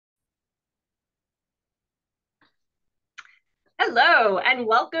Hello, and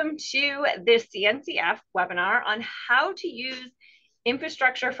welcome to this CNCF webinar on how to use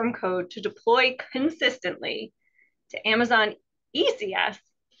infrastructure from code to deploy consistently to Amazon ECS,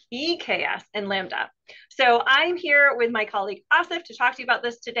 EKS, and Lambda. So I'm here with my colleague Asif to talk to you about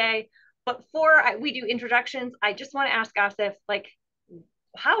this today. But before we do introductions, I just want to ask Asif,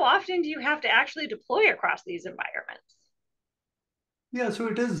 how often do you have to actually deploy across these environments? Yeah, so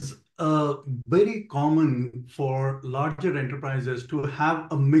it is very common for larger enterprises to have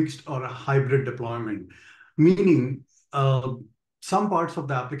a mixed or a hybrid deployment, meaning some parts of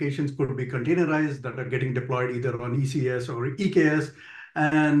the applications could be containerized that are getting deployed either on ECS or EKS,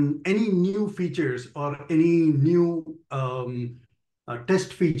 and any new features or any new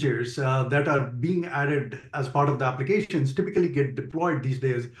test features that are being added as part of the applications typically get deployed these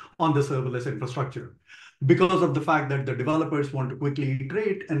days on the serverless infrastructure because of the fact that the developers want to quickly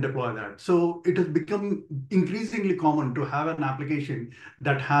iterate and deploy that. So it has become increasingly common to have an application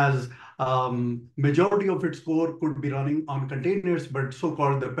that has majority of its core could be running on containers, but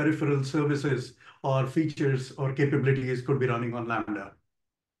so-called the peripheral services or features or capabilities could be running on Lambda.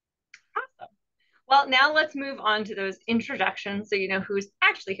 Awesome. Well, now let's move on to those introductions so you know who's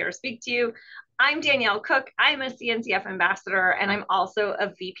actually here to speak to you. I'm Danielle Cook. I'm a CNCF ambassador, and I'm also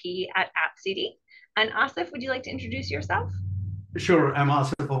a VP at AppCD. And Asif, would you like to introduce yourself? Sure, I'm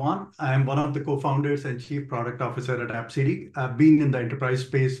Asif Awan. I'm one of the co-founders and chief product officer at AppCity. I've been in the enterprise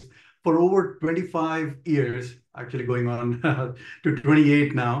space for over 25 years, actually going on to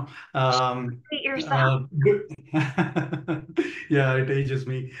 28 now. Yourself. Yeah, it ages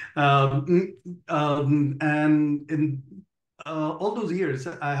me. And in all those years,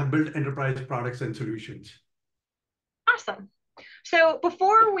 I have built enterprise products and solutions. Awesome. So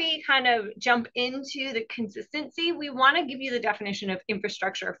before we kind of jump into the consistency, we want to give you the definition of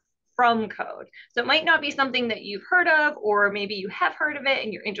infrastructure from code. So it might not be something that you've heard of, or maybe you have heard of it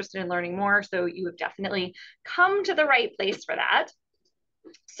and you're interested in learning more. So you have definitely come to the right place for that.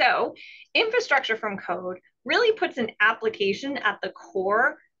 So infrastructure from code really puts an application at the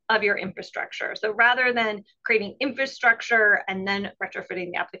core of your infrastructure. So rather than creating infrastructure and then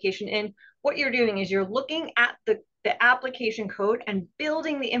retrofitting the application in, what you're doing is you're looking at the application code and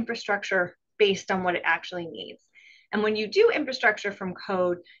building the infrastructure based on what it actually needs. And when you do infrastructure from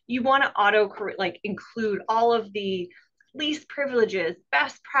code, you want to include all of the least privileges,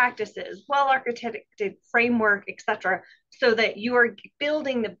 best practices, well-architected framework, etc., so that you are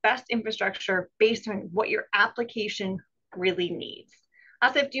building the best infrastructure based on what your application really needs.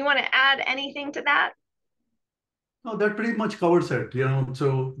 Asif, do you want to add anything to that? No, that pretty much covers it.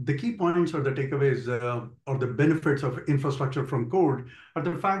 So the key points or the takeaways or the benefits of infrastructure from code are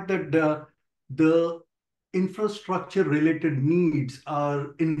the fact that the infrastructure related needs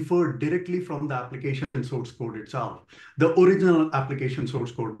are inferred directly from the application source code itself, the original application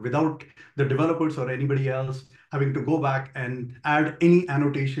source code, without the developers or anybody else having to go back and add any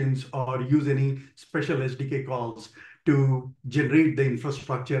annotations or use any special SDK calls to generate the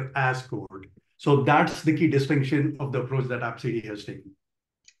infrastructure as code. So that's the key distinction of the approach that AppCD has taken.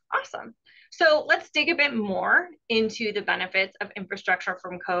 Awesome. So let's dig a bit more into the benefits of infrastructure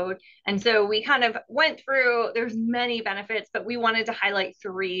from code. And so we kind of went through, there's many benefits, but we wanted to highlight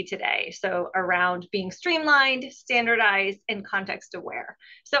three today. So around being streamlined, standardized, and context aware.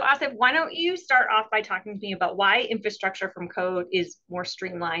 So Asif, why don't you start off by talking to me about why infrastructure from code is more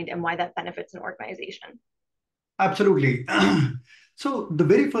streamlined and why that benefits an organization? Absolutely. So the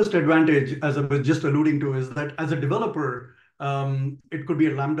very first advantage, as I was just alluding to, is that as a developer, it could be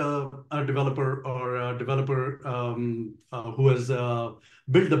a Lambda developer or a developer who has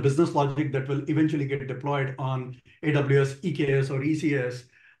built the business logic that will eventually get deployed on AWS, EKS, or ECS.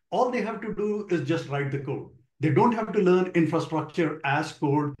 All they have to do is just write the code. They don't have to learn infrastructure as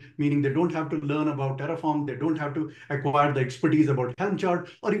code, meaning they don't have to learn about Terraform. They don't have to acquire the expertise about Helm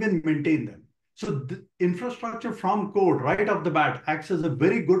chart or even maintain them. So the infrastructure from code right off the bat acts as a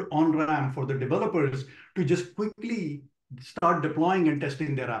very good on-ramp for the developers to just quickly start deploying and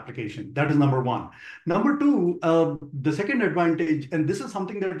testing their application. That is number one. Number two, the second advantage, and this is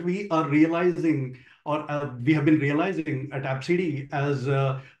something that we are realizing or we have been realizing at AppCD as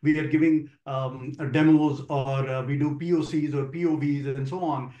we are giving demos or we do POCs or POVs and so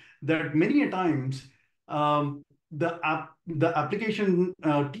on, that many a times the application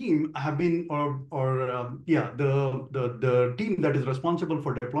team have been the team that is responsible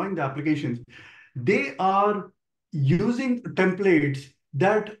for deploying the applications, they are using templates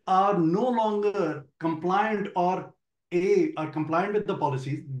that are no longer compliant or A, are compliant with the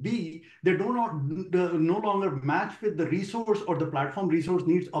policies, B, they do not no longer match with the resource or the platform resource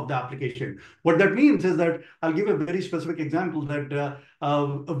needs of the application. What that means is that I'll give a very specific example that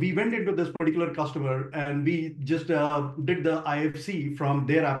we went into this particular customer and we just did the IFC from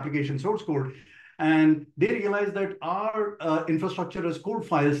their application source code. And they realized that our infrastructure as code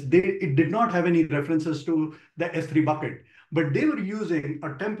files, it did not have any references to the S3 bucket. But they were using a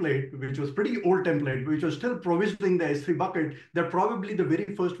template, which was pretty old template, which was still provisioning the S3 bucket that probably the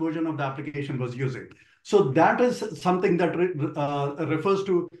very first version of the application was using. So that is something that refers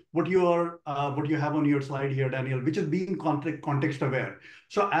to what you have on your slide here, Daniel, which is being context aware.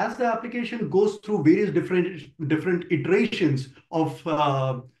 So as the application goes through various different iterations of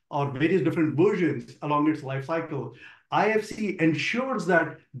or various different versions along its life cycle, IFC ensures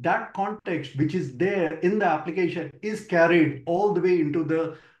that that context which is there in the application is carried all the way into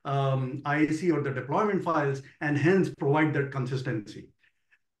the IAC or the deployment files, and hence provide that consistency.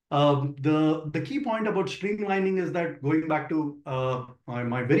 The key point about streamlining is that, going back to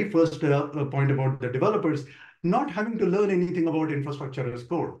my very first point about the developers, not having to learn anything about infrastructure as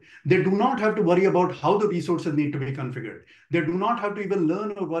code. They do not have to worry about how the resources need to be configured. They do not have to even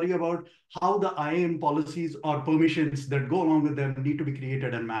learn or worry about how the IAM policies or permissions that go along with them need to be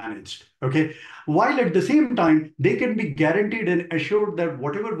created and managed. Okay. While at the same time, they can be guaranteed and assured that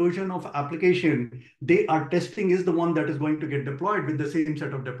whatever version of application they are testing is the one that is going to get deployed with the same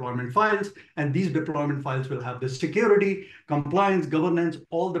set of deployment files. And these deployment files will have the security, compliance, governance,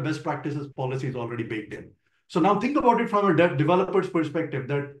 all the best practices policies already baked in. So now think about it from a developer's perspective,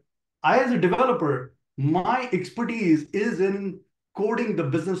 that I, as a developer, my expertise is in coding the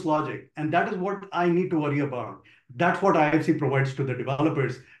business logic, and that is what I need to worry about. That's what IFC provides to the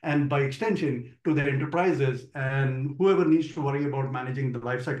developers, and by extension to the enterprises, and whoever needs to worry about managing the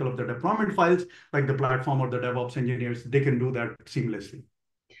lifecycle of the deployment files, like the platform or the DevOps engineers, they can do that seamlessly.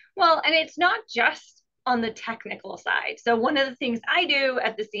 Well, and it's not just on the technical side. So one of the things I do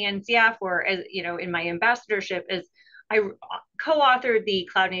at the CNCF, or as you know, in my ambassadorship, is I co-authored the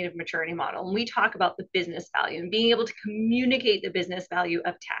cloud native maturity model, and we talk about the business value and being able to communicate the business value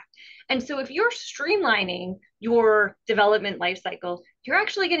of tech. And so if you're streamlining your development lifecycle, you're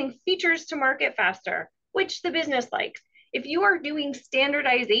actually getting features to market faster, which the business likes. If you are doing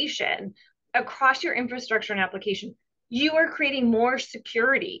standardization across your infrastructure and application, you are creating more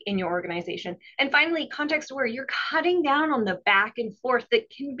security in your organization. And finally, context aware, you're cutting down on the back and forth that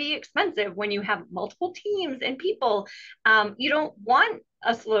can be expensive when you have multiple teams and people. You don't want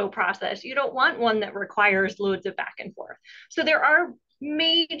a slow process. You don't want one that requires loads of back and forth. So there are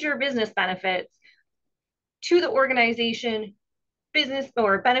major business benefits to the organization, business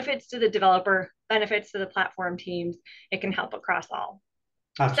or benefits to the developer, benefits to the platform teams. It can help across all.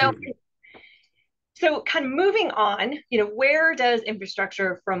 Absolutely. So kind of moving on, where does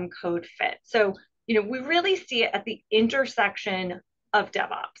infrastructure from code fit? So, we really see it at the intersection of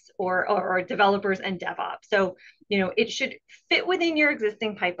DevOps or developers and DevOps. So, it should fit within your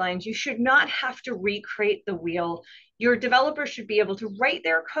existing pipelines. You should not have to recreate the wheel. Your developers should be able to write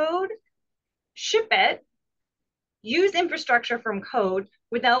their code, ship it, use infrastructure from code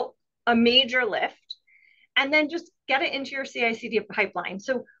without a major lift, and then just get it into your CI/CD pipeline.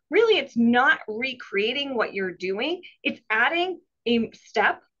 So really, it's not recreating what you're doing. It's adding a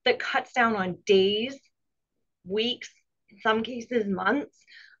step that cuts down on days, weeks, in some cases, months,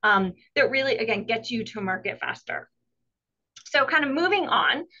 that really, again, gets you to market faster. So kind of moving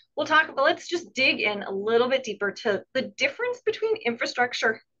on, let's just dig in a little bit deeper to the difference between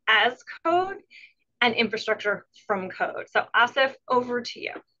infrastructure as code and infrastructure from code. So Asif, over to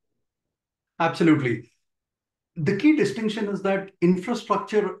you. Absolutely. The key distinction is that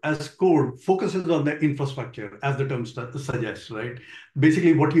infrastructure as code focuses on the infrastructure, as the term suggests, right?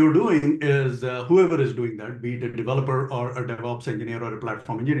 Basically, what you're doing is whoever is doing that, be it a developer or a DevOps engineer or a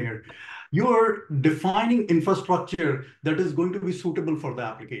platform engineer, you're defining infrastructure that is going to be suitable for the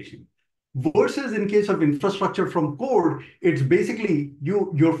application. Versus in case of infrastructure from code, it's basically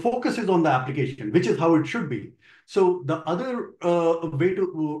your focus is on the application, which is how it should be. So the other way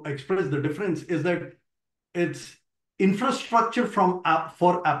to express the difference is that it's infrastructure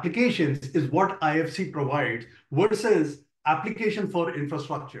for applications is what IFC provides versus application for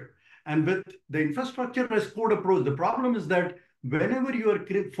infrastructure. And with the infrastructure as code approach, the problem is that whenever you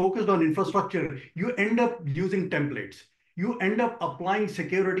are focused on infrastructure, you end up using templates. You end up applying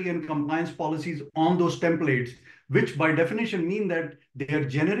security and compliance policies on those templates, which by definition mean that they are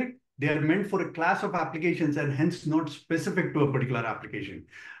generic. They are meant for a class of applications and hence not specific to a particular application.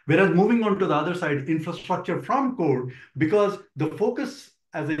 Whereas moving on to the other side, infrastructure from code, because the focus,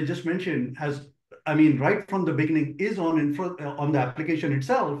 as I just mentioned, has I mean, right from the beginning is on the application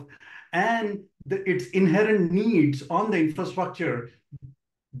itself, and its inherent needs on the infrastructure,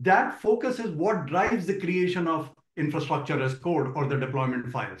 that focus is what drives the creation of infrastructure as code or the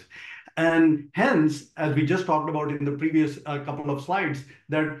deployment files. And hence, as we just talked about in the previous couple of slides,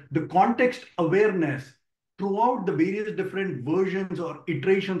 that the context awareness throughout the various different versions or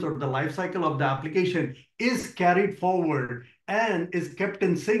iterations of the lifecycle of the application is carried forward and is kept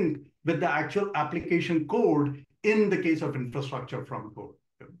in sync with the actual application code in the case of infrastructure from code.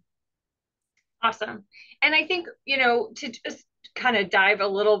 Awesome. And I think, to just kind of dive a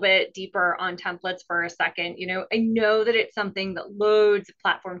little bit deeper on templates for a second, I know that it's something that loads of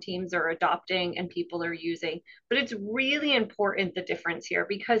platform teams are adopting and people are using, but it's really important the difference here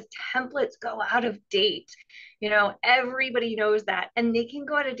because templates go out of date. Everybody knows that, and they can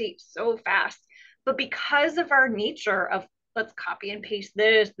go out of date so fast. But because of our nature of let's copy and paste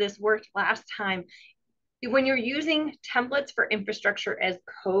this worked last time, when you're using templates for infrastructure as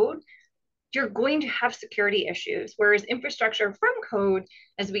code, you're going to have security issues. Whereas infrastructure from code,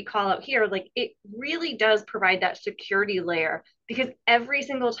 as we call out here, like it really does provide that security layer because every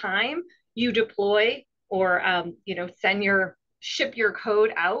single time you deploy or ship your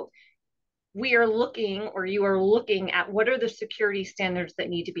code out, we are looking or you are looking at what are the security standards that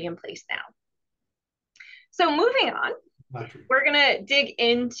need to be in place now. So moving on, we're gonna dig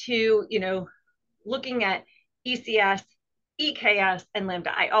into, looking at ECS, EKS, and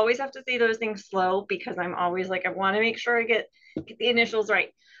Lambda. I always have to say those things slow because I'm always like, I want to make sure I get the initials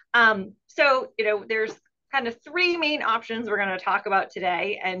right. So, there's kind of three main options we're going to talk about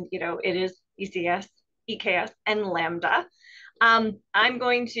today. And, it is ECS, EKS, and Lambda. I'm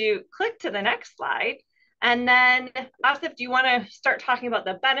going to click to the next slide. And then, Asif, do you want to start talking about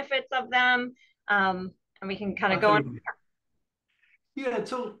the benefits of them? And we can kind of go on. Yeah,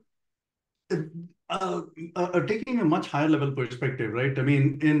 so taking a much higher level perspective, right? I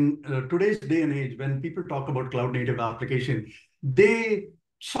mean, in today's day and age, when people talk about cloud native application, they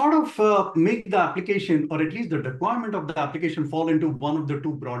sort of make the application, or at least the deployment of the application, fall into one of the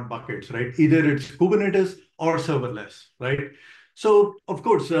two broad buckets, right? Either it's Kubernetes or serverless, right? So, of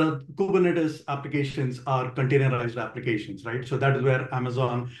course, Kubernetes applications are containerized applications, right? So that is where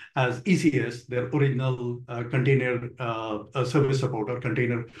Amazon has ECS, their original container service support or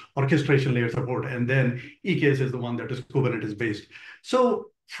container orchestration layer support. And then EKS is the one that is Kubernetes based.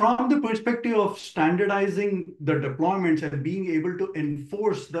 So from the perspective of standardizing the deployments and being able to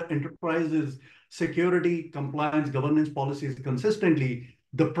enforce the enterprise's security, compliance, governance policies consistently,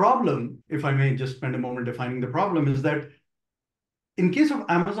 the problem, if I may just spend a moment defining the problem, is that in case of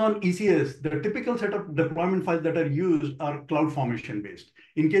Amazon ECS, the typical set of deployment files that are used are CloudFormation based.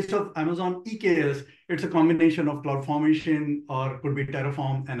 In case of Amazon EKS, it's a combination of CloudFormation or could be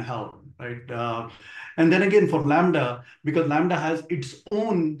Terraform and Helm, right? And then again for Lambda, because Lambda has its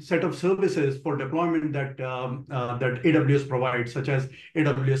own set of services for deployment that AWS provides, such as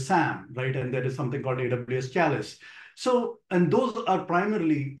AWS SAM, right? And there is something called AWS Chalice. So, and those are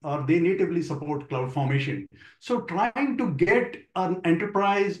primarily, or they natively support CloudFormation. So trying to get an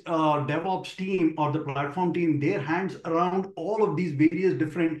enterprise DevOps team or the platform team, their hands around all of these various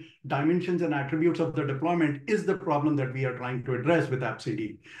different dimensions and attributes of the deployment is the problem that we are trying to address with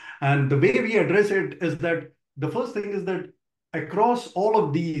AppCD. And the way we address it is that the first thing is that across all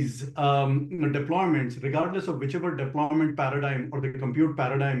of these deployments, regardless of whichever deployment paradigm or the compute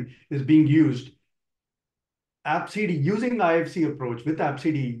paradigm is being used, AppCD, using the IFC approach with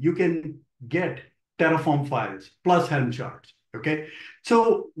AppCD, you can get Terraform files plus Helm charts, okay?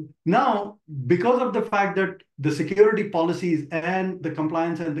 So now, because of the fact that the security policies and the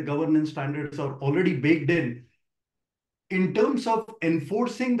compliance and the governance standards are already baked in terms of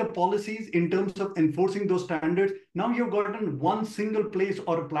enforcing the policies, in terms of enforcing those standards, now you've gotten one single place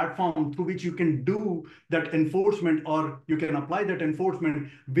or a platform through which you can do that enforcement, or you can apply that enforcement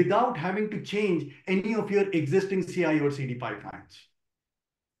without having to change any of your existing CI or CD pipelines.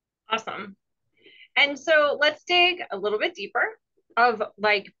 Awesome. And so let's dig a little bit deeper of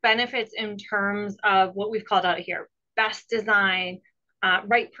like benefits in terms of what we've called out here: best design,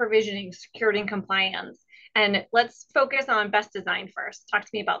 right provisioning, security, and compliance. And let's focus on best design first. Talk to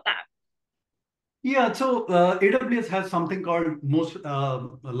me about that. Yeah, so AWS has something called most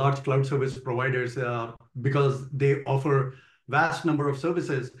large cloud service providers because they offer vast number of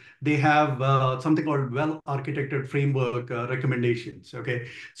services, they have something called well-architected framework recommendations. Okay,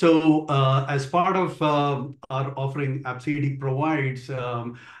 so as part of our offering, AppCD provides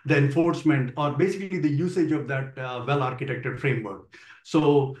the enforcement or basically the usage of that well-architected framework.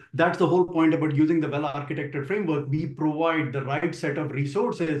 So that's the whole point about using the well-architected framework. We provide the right set of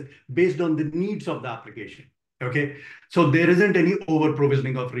resources based on the needs of the application. Okay, so there isn't any over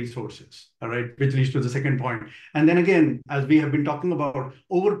provisioning of resources, all right, which leads to the second point. And then again, as we have been talking about,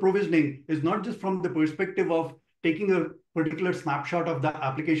 over provisioning is not just from the perspective of taking a particular snapshot of the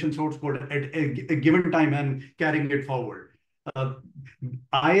application source code at a given time and carrying it forward.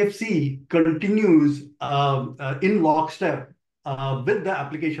 IFC continues in lockstep with the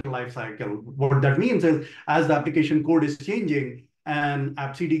application lifecycle. What that means is, as the application code is changing and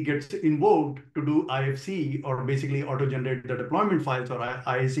AppCD gets invoked to do IFC, or basically auto-generate the deployment files or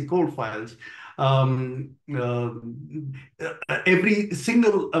IAC code files, every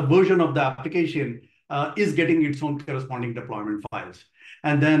single version of the application is getting its own corresponding deployment files.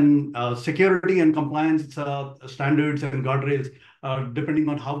 And then security and compliance standards and guardrails, depending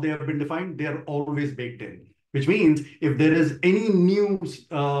on how they have been defined, they are always baked in. Which means if there is any new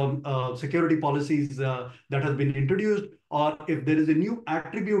security policies that has been introduced, or if there is a new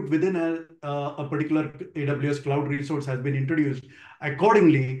attribute within a particular AWS cloud resource has been introduced,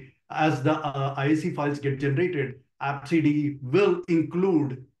 accordingly, as the IAC files get generated, AppCD will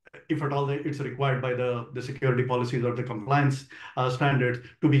include, if at all it's required by the security policies or the compliance standards,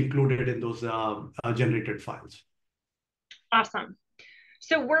 to be included in those generated files. Awesome.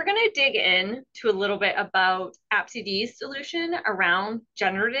 So we're going to dig in to a little bit about AppCD's solution around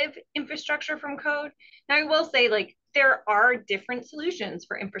generative infrastructure from code. Now, I will say, like, there are different solutions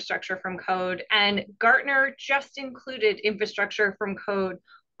for infrastructure from code, and Gartner just included infrastructure from code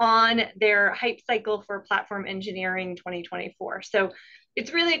on their hype cycle for platform engineering 2024. So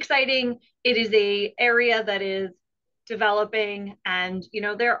it's really exciting. It is an area that is developing, and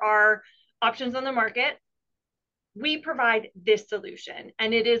there are options on the market. We provide this solution,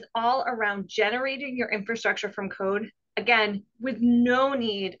 and it is all around generating your infrastructure from code, again, with no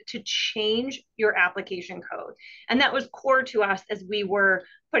need to change your application code. And that was core to us as we were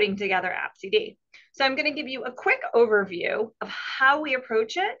putting together AppCD. So I'm going to give you a quick overview of how we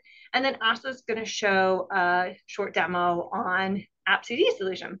approach it, and then Asa's going to show a short demo on AppCD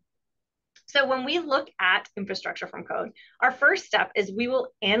solution. So when we look at infrastructure from code, our first step is we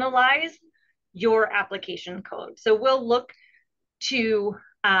will analyze your application code. So we'll look to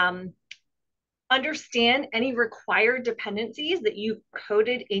understand any required dependencies that you've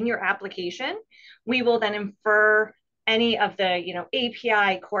coded in your application. We will then infer any of the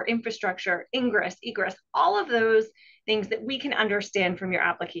API, core infrastructure, ingress, egress, all of those things that we can understand from your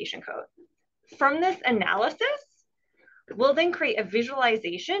application code. From this analysis, we'll then create a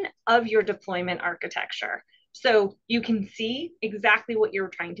visualization of your deployment architecture. So you can see exactly what you're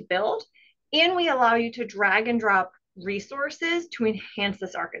trying to build, and we allow you to drag and drop resources to enhance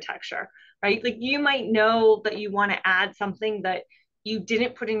this architecture, right? Like, you might know that you want to add something that you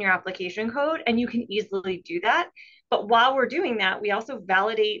didn't put in your application code, and you can easily do that. But while we're doing that, we also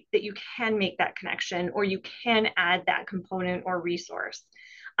validate that you can make that connection, or you can add that component or resource.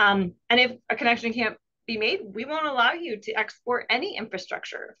 And if a connection can't be made, we won't allow you to export any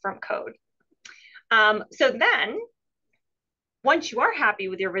infrastructure from code. So then, once you are happy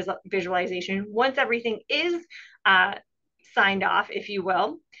with your visualization, once everything is signed off, if you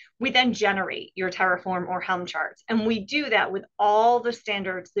will, we then generate your Terraform or Helm charts. And we do that with all the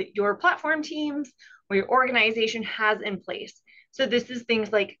standards that your platform teams or your organization has in place. So this is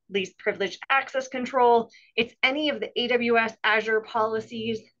things like least privileged access control. It's any of the AWS Azure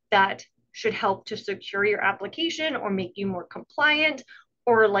policies that should help to secure your application or make you more compliant,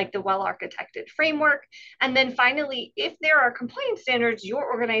 or like the well-architected framework. And then finally, if there are compliance standards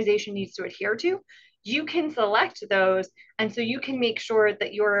your organization needs to adhere to, you can select those. And so you can make sure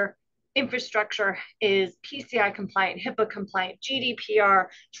that your infrastructure is PCI compliant, HIPAA compliant, GDPR,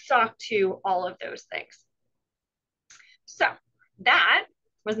 SOC 2, all of those things. So that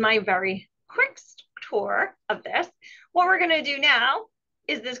was my very quick tour of this. What we're going to do now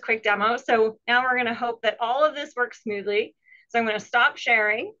is this quick demo. So now we're going to hope that all of this works smoothly. So I'm going to stop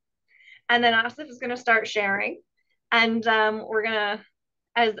sharing, and then Asif is going to start sharing. And we're going to,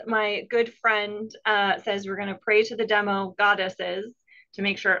 as my good friend says, we're going to pray to the demo goddesses to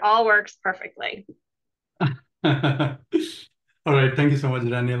make sure it all works perfectly. All right. Thank you so much,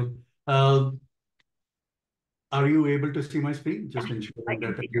 Daniel. Are you able to see my screen? Just ensuring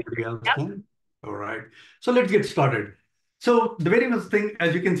that everybody else can. All right. So let's get started. So the very first thing,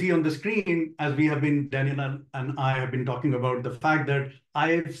 as you can see on the screen, as we have been, Daniel and I have been talking about the fact that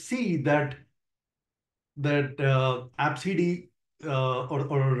I see that AppCD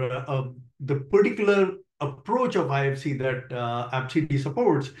the particular approach of IFC that AppCD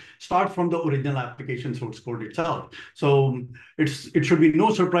supports starts from the original application source code itself. So it should be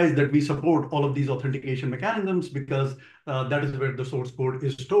no surprise that we support all of these authentication mechanisms because that is where the source code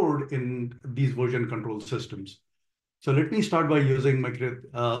is stored in these version control systems. So let me start by using my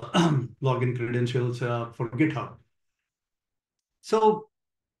login credentials for GitHub. So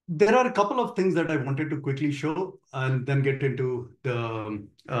there are a couple of things that I wanted to quickly show and then get into the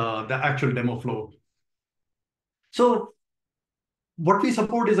actual demo flow. So what we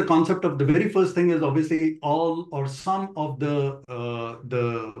support is a concept of the very first thing is obviously all or some of the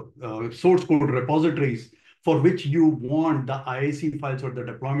source code repositories for which you want the IAC files or the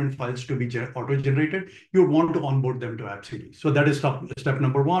deployment files to be auto-generated, you want to onboard them to AppCD. So that is step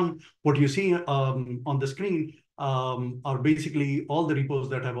number one. What you see on the screen are basically all the repos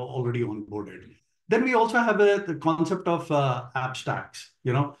that have already onboarded. Then we also have the concept of app stacks,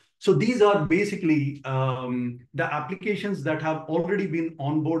 So these are basically the applications that have already been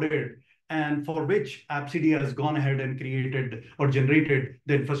onboarded and for which AppCD has gone ahead and created or generated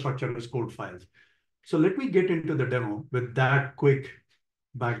the infrastructure as code files. So let me get into the demo with that quick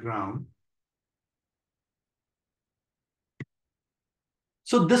background.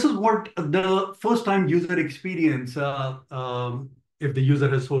 So this is what the first time user experience, if the user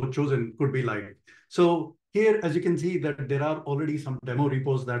has so chosen, could be like. So here, as you can see that there are already some demo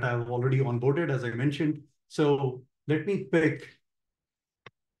repos that I've already onboarded, as I mentioned. So let me pick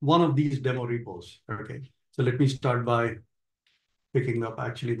one of these demo repos. Okay. So let me start by picking up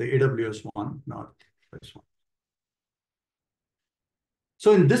actually the AWS one, not this one.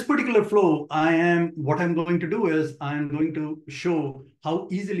 So in this particular flow, what I'm going to do is I'm going to show how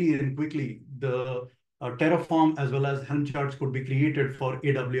easily and quickly the Terraform as well as Helm charts could be created for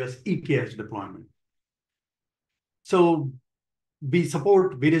AWS EKS deployment. So we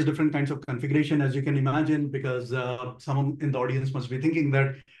support various different kinds of configuration, as you can imagine, because someone in the audience must be thinking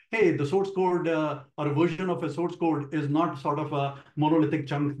that, hey, the source code or a version of a source code is not sort of a monolithic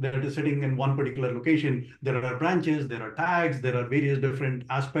chunk that is sitting in one particular location. There are branches, there are tags, there are various different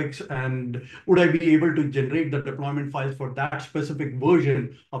aspects. And would I be able to generate the deployment files for that specific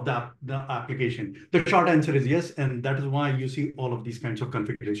version of the application? The short answer is yes. And that is why you see all of these kinds of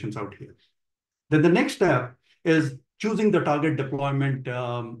configurations out here. Then the next step is choosing the target deployment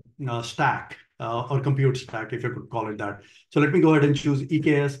stack or compute stack, if you could call it that. So let me go ahead and choose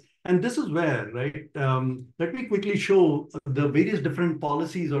EKS. And this is where, right, let me quickly show the various different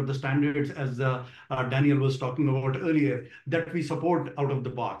policies or the standards as Daniel was talking about earlier that we support out of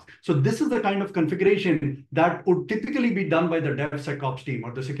the box. So this is the kind of configuration that would typically be done by the DevSecOps team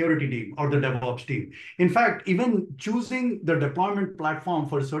or the security team or the DevOps team. In fact, even choosing the deployment platform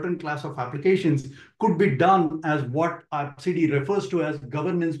for a certain class of applications could be done as what AppCD refers to as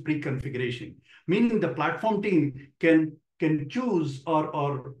governance pre-configuration, meaning the platform team can choose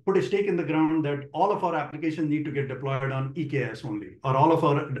or put a stake in the ground that all of our applications need to get deployed on EKS only, or all of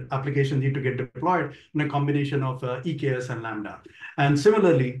our applications need to get deployed in a combination of EKS and Lambda. And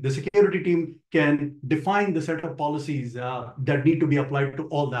similarly, the security team can define the set of policies that need to be applied to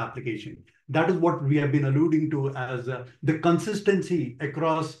all the application. That is what we have been alluding to as the consistency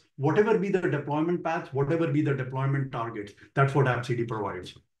across whatever be the deployment paths, whatever be the deployment targets. That's what AppCD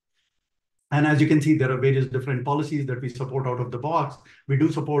provides. And as you can see, there are various different policies that we support out of the box. We do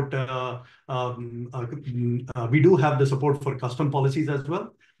support, we do have the support for custom policies as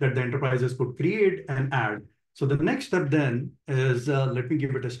well that the enterprises could create and add. So the next step then is, let me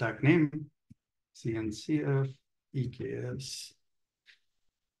give it a stack name, CNCF, EKS.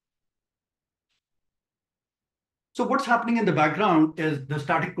 So what's happening in the background is the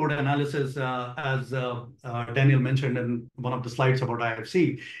static code analysis, as Daniel mentioned in one of the slides about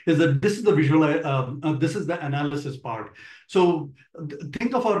IFC, is that this is the this is the analysis part. So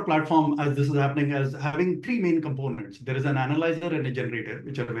think of our platform as this is happening as having three main components. There is an analyzer and a generator,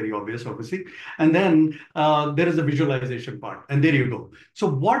 which are very obvious, obviously. And then there is a visualization part. And there you go. So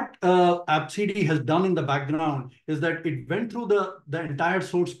what AppCD has done in the background is that it went through the entire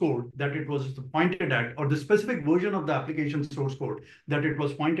source code that it was pointed at, or the specific version of the application source code that it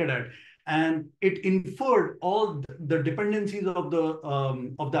was pointed at, and it inferred all the dependencies of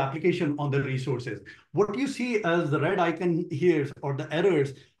the application on the resources. What you see as the red icon here, or the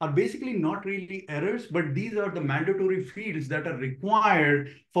errors, are basically not really errors, but these are the mandatory fields that are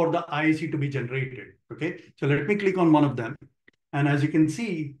required for the IAC to be generated. Okay, so let me click on one of them. And as you can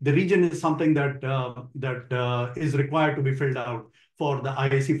see, the region is something that is required to be filled out for the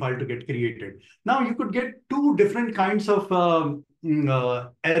IAC file to get created. Now you could get two different kinds of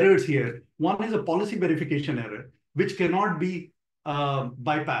errors here. One is a policy verification error, which cannot be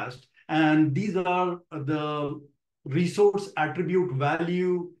bypassed. And these are the resource attribute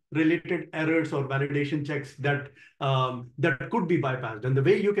value related errors or validation checks that that could be bypassed. And the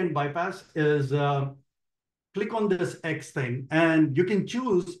way you can bypass is click on this X thing, and you can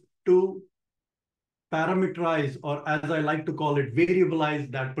choose to parameterize, or as I like to call it, variabilize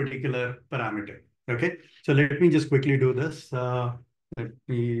that particular parameter. Okay, so let me just quickly do this. Let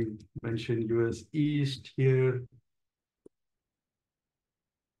me mention US East here.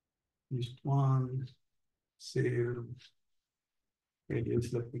 East 1, save.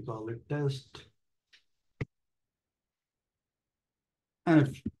 Alias, let me call it test. And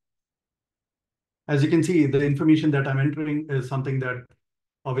if, as you can see, the information that I'm entering is something that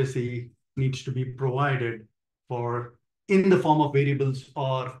obviously needs to be provided for in the form of variables,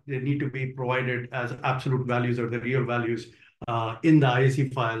 or they need to be provided as absolute values or the real values in the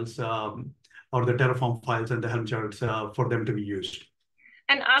IAC files or the Terraform files and the Helm charts for them to be used.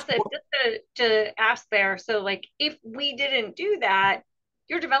 And Asif, just to ask there, so like if we didn't do that,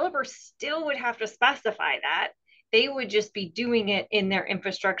 your developer still would have to specify that. They would just be doing it in their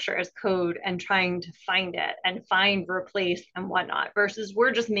infrastructure as code and trying to find it and find, replace, and whatnot, versus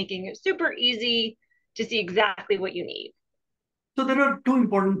we're just making it super easy to see exactly what you need. So there are two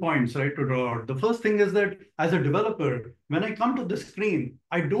important points, right, to draw out. The first thing is that as a developer, when I come to the screen,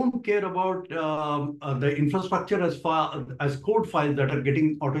 I don't care about the infrastructure as far as code files that are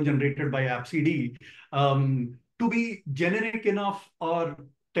getting auto-generated by AppCD to be generic enough or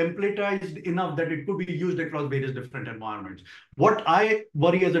templatized enough that it could be used across various different environments. What I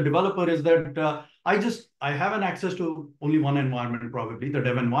worry as a developer is that I have an access to only one environment, probably the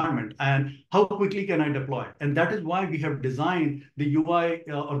dev environment, and how quickly can I deploy? And that is why we have designed the UI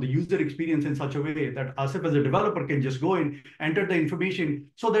or the user experience in such a way that Asif as a developer can just go in, enter the information,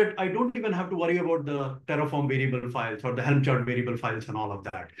 so that I don't even have to worry about the Terraform variable files or the Helm chart variable files and all of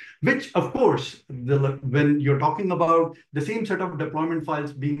that. Which, of course, when you're talking about the same set of deployment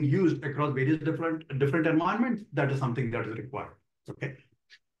files being used across various different environments, that is something that is required. Okay.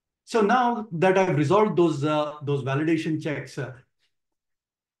 So now that I've resolved those validation checks,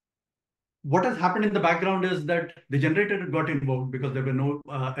 what has happened in the background is that the generator got invoked because there were no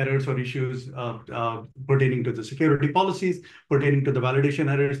errors or issues pertaining to the security policies, pertaining to the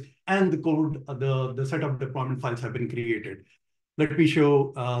validation errors, and the code, the set of deployment files have been created. Let me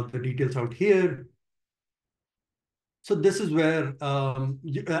show the details out here. So this is where,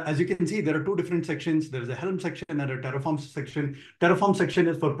 as you can see, there are two different sections. There's a Helm section and a Terraform section. Terraform section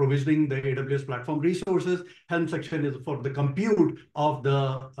is for provisioning the AWS platform resources. Helm section is for the compute of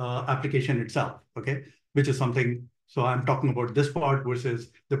the application itself, okay? Which is something, so I'm talking about this part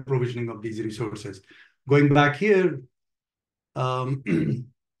versus the provisioning of these resources. Going back here, let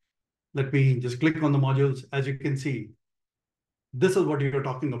me just click on the modules. As you can see, this is what you're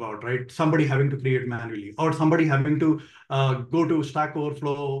talking about, right? Somebody having to create manually, or somebody having to go to Stack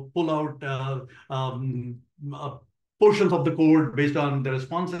Overflow, pull out portions of the code based on the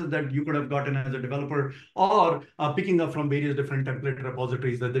responses that you could have gotten as a developer, or picking up from various different template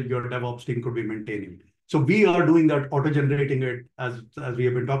repositories that your DevOps team could be maintaining. So we are doing that, auto-generating it as we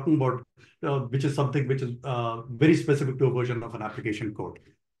have been talking about, which is something which is very specific to a version of an application code.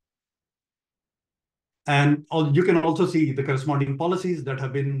 And you can also see the corresponding policies that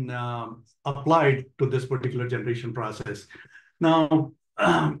have been applied to this particular generation process. Now,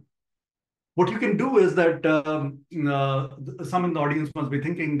 what you can do is that some in the audience must be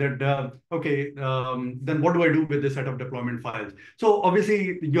thinking that, okay, then what do I do with this set of deployment files? So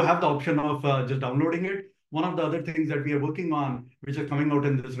obviously, you have the option of just downloading it. One of the other things that we are working on, which is coming out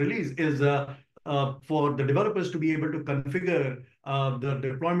in this release, is for the developers to be able to configure the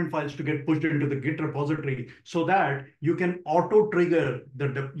deployment files to get pushed into the Git repository, so that you can auto-trigger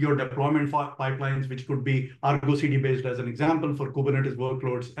your deployment pipelines, which could be Argo CD based as an example for Kubernetes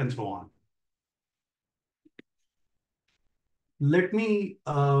workloads and so on. Let me,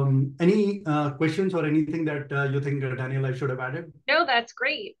 any questions or anything that you think, Daniel, I should have added? No, that's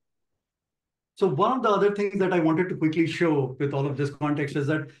great. So one of the other things that I wanted to quickly show with all of this context is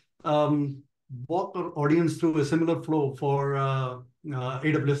that walk our audience through a similar flow for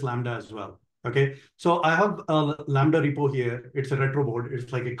AWS Lambda as well. Okay, so I have a Lambda repo here. It's a retro board.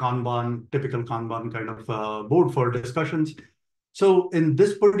 It's like a Kanban, typical Kanban kind of board for discussions. So in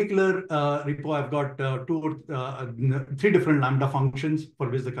this particular repo, I've got three different Lambda functions for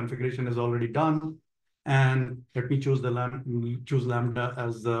which the configuration is already done. And let me choose choose Lambda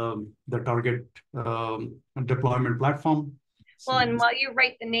as the target deployment platform. Well, and while you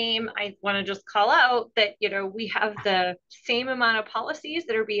write the name, I want to just call out that, we have the same amount of policies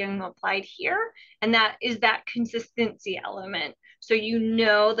that are being applied here, and that is that consistency element. So you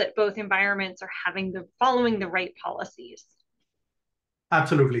know that both environments are following the right policies.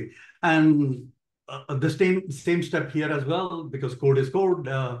 Absolutely. And the same step here as well, because code is code.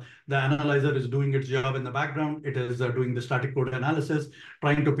 The analyzer is doing its job in the background. It is doing the static code analysis,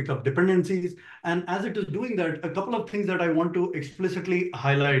 trying to pick up dependencies. And as it is doing that, a couple of things that I want to explicitly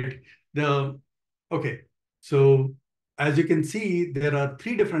highlight. Okay, so as you can see, there are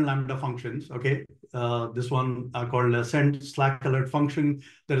three different Lambda functions. Okay, this one called a send Slack alert function.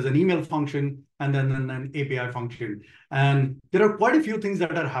 There is an email function, and then an API function. And there are quite a few things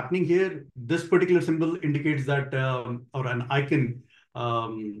that are happening here. This particular symbol indicates that, or an icon,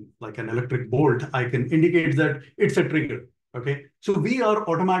 like an electric bolt icon, indicates that it's a trigger. Okay, so we are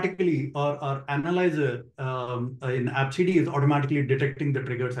automatically, or our analyzer in AppCD is automatically detecting the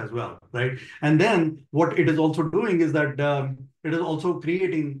triggers as well, right? And then what it is also doing is that it is also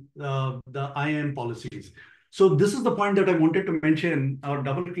creating the IAM policies. So this is the point that I wanted to mention or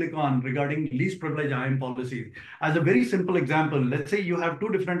double click on regarding least privilege IAM policies. As a very simple example, let's say you have two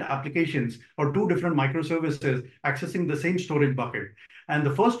different applications or two different microservices accessing the same storage bucket. And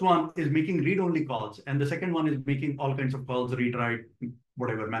the first one is making read-only calls, and the second one is making all kinds of calls, read, write,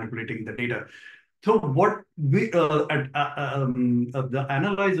 whatever, manipulating the data. So what the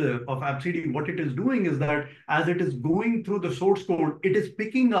analyzer of AppCD, what it is doing is that as it is going through the source code, it is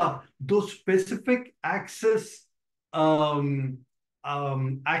picking up those specific access, I mean,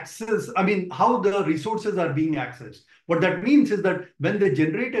 how the resources are being accessed. What that means is that when the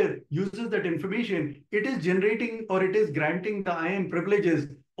generator uses that information, it is generating or it is granting the IAM privileges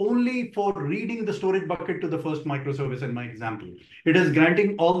only for reading the storage bucket to the first microservice in my example. It is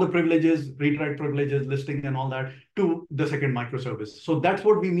granting all the privileges, read-write privileges, listing and all that to the second microservice. So that's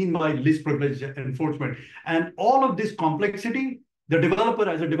what we mean by least privilege enforcement. And all of this complexity, as a developer,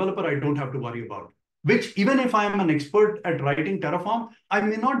 I don't have to worry about. Which even if I am an expert at writing Terraform, I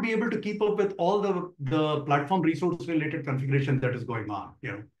may not be able to keep up with all the platform resource related configuration that is going on.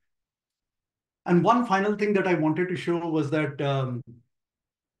 And one final thing that I wanted to show was that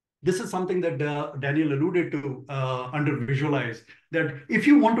this is something that Daniel alluded to under visualize, that if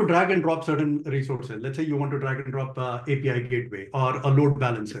you want to drag and drop certain resources, let's say you want to drag and drop API gateway or a load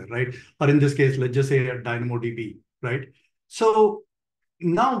balancer, right? Or in this case, let's just say a DynamoDB, right? So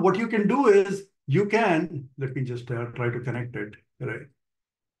now what you can do is let me just try to connect it, right?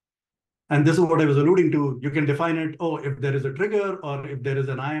 And this is what I was alluding to. You can define it, if there is a trigger or if there is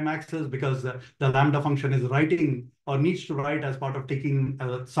an IAM access, because the Lambda function is writing or needs to write as part of taking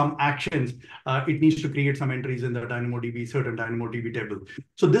some actions, it needs to create some entries in the certain DynamoDB table.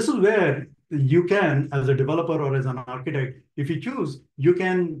 So this is where you can, as a developer or as an architect, if you choose, you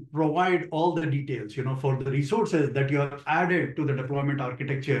can provide all the details, for the resources that you have added to the deployment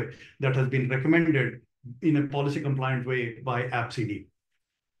architecture that has been recommended in a policy compliant way by AppCD.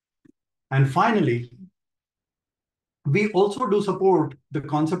 And finally, we also do support the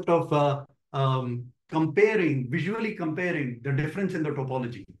concept of visually comparing the difference in the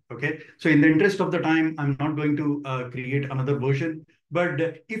topology. Okay, so in the interest of the time, I'm not going to create another version. But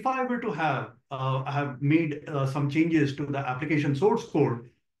if I were to have made some changes to the application source code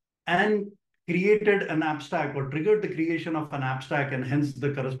and created an app stack or triggered the creation of an app stack and hence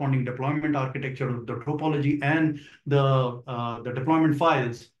the corresponding deployment architecture of the topology and the deployment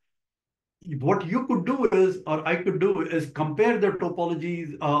files, what you could do is, or I could do is compare the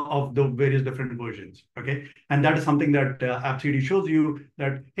topologies of the various different versions, okay? And that is something that AppCD shows you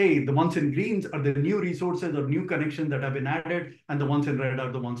that, hey, the ones in greens are the new resources or new connections that have been added, and the ones in red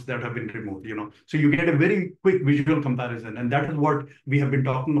are the ones that have been removed, So you get a very quick visual comparison. And that is what we have been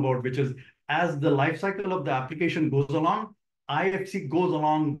talking about, which is as the life cycle of the application goes along, IFC goes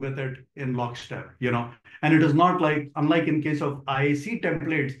along with it in lockstep, And it is not like, unlike in case of IAC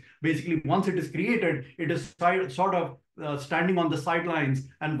templates, basically once it is created, it is sort of standing on the sidelines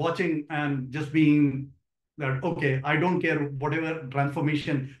and watching and just being that, okay, I don't care whatever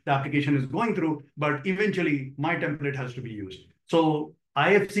transformation the application is going through, but eventually my template has to be used. So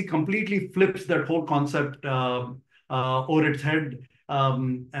IFC completely flips that whole concept over its head.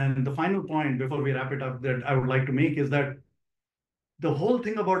 And the final point before we wrap it up that I would like to make is that the whole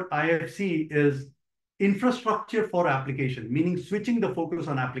thing about IFC is infrastructure for application, meaning switching the focus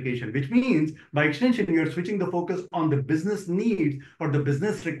on application, which means by extension, you're switching the focus on the business needs or the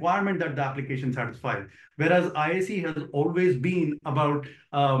business requirement that the application satisfies. Whereas IAC has always been about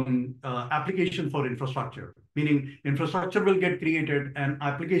application for infrastructure, meaning infrastructure will get created and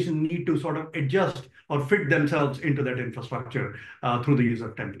applications need to sort of adjust or fit themselves into that infrastructure through the use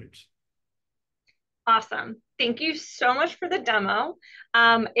of templates. Awesome. Thank you so much for the demo.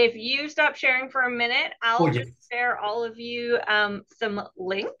 If you stop sharing for a minute, Oh, I'll yes. just share all of you some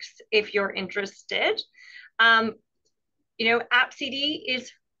links if you're interested. AppCD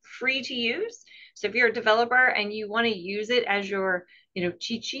is free to use. So if you're a developer and you want to use it as your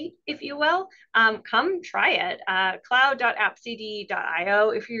cheat sheet, if you will, come try it. Cloud.appcd.io.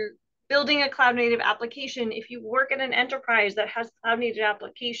 If you're building a cloud native application, if you work at an enterprise that has cloud native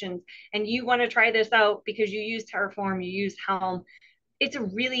applications and you want to try this out because you use Terraform, you use Helm, it's a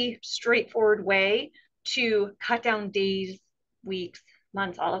really straightforward way to cut down days, weeks,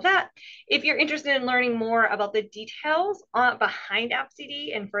 months, all of that. If you're interested in learning more about the details behind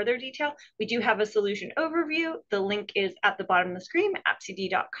AppCD in further detail, we do have a solution overview. The link is at the bottom of the screen,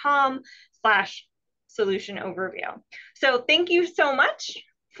 appcd.com/solution overview. So thank you so much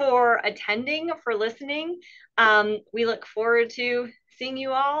for attending, for listening. We look forward to seeing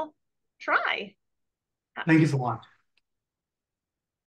you all try. Thank you so much.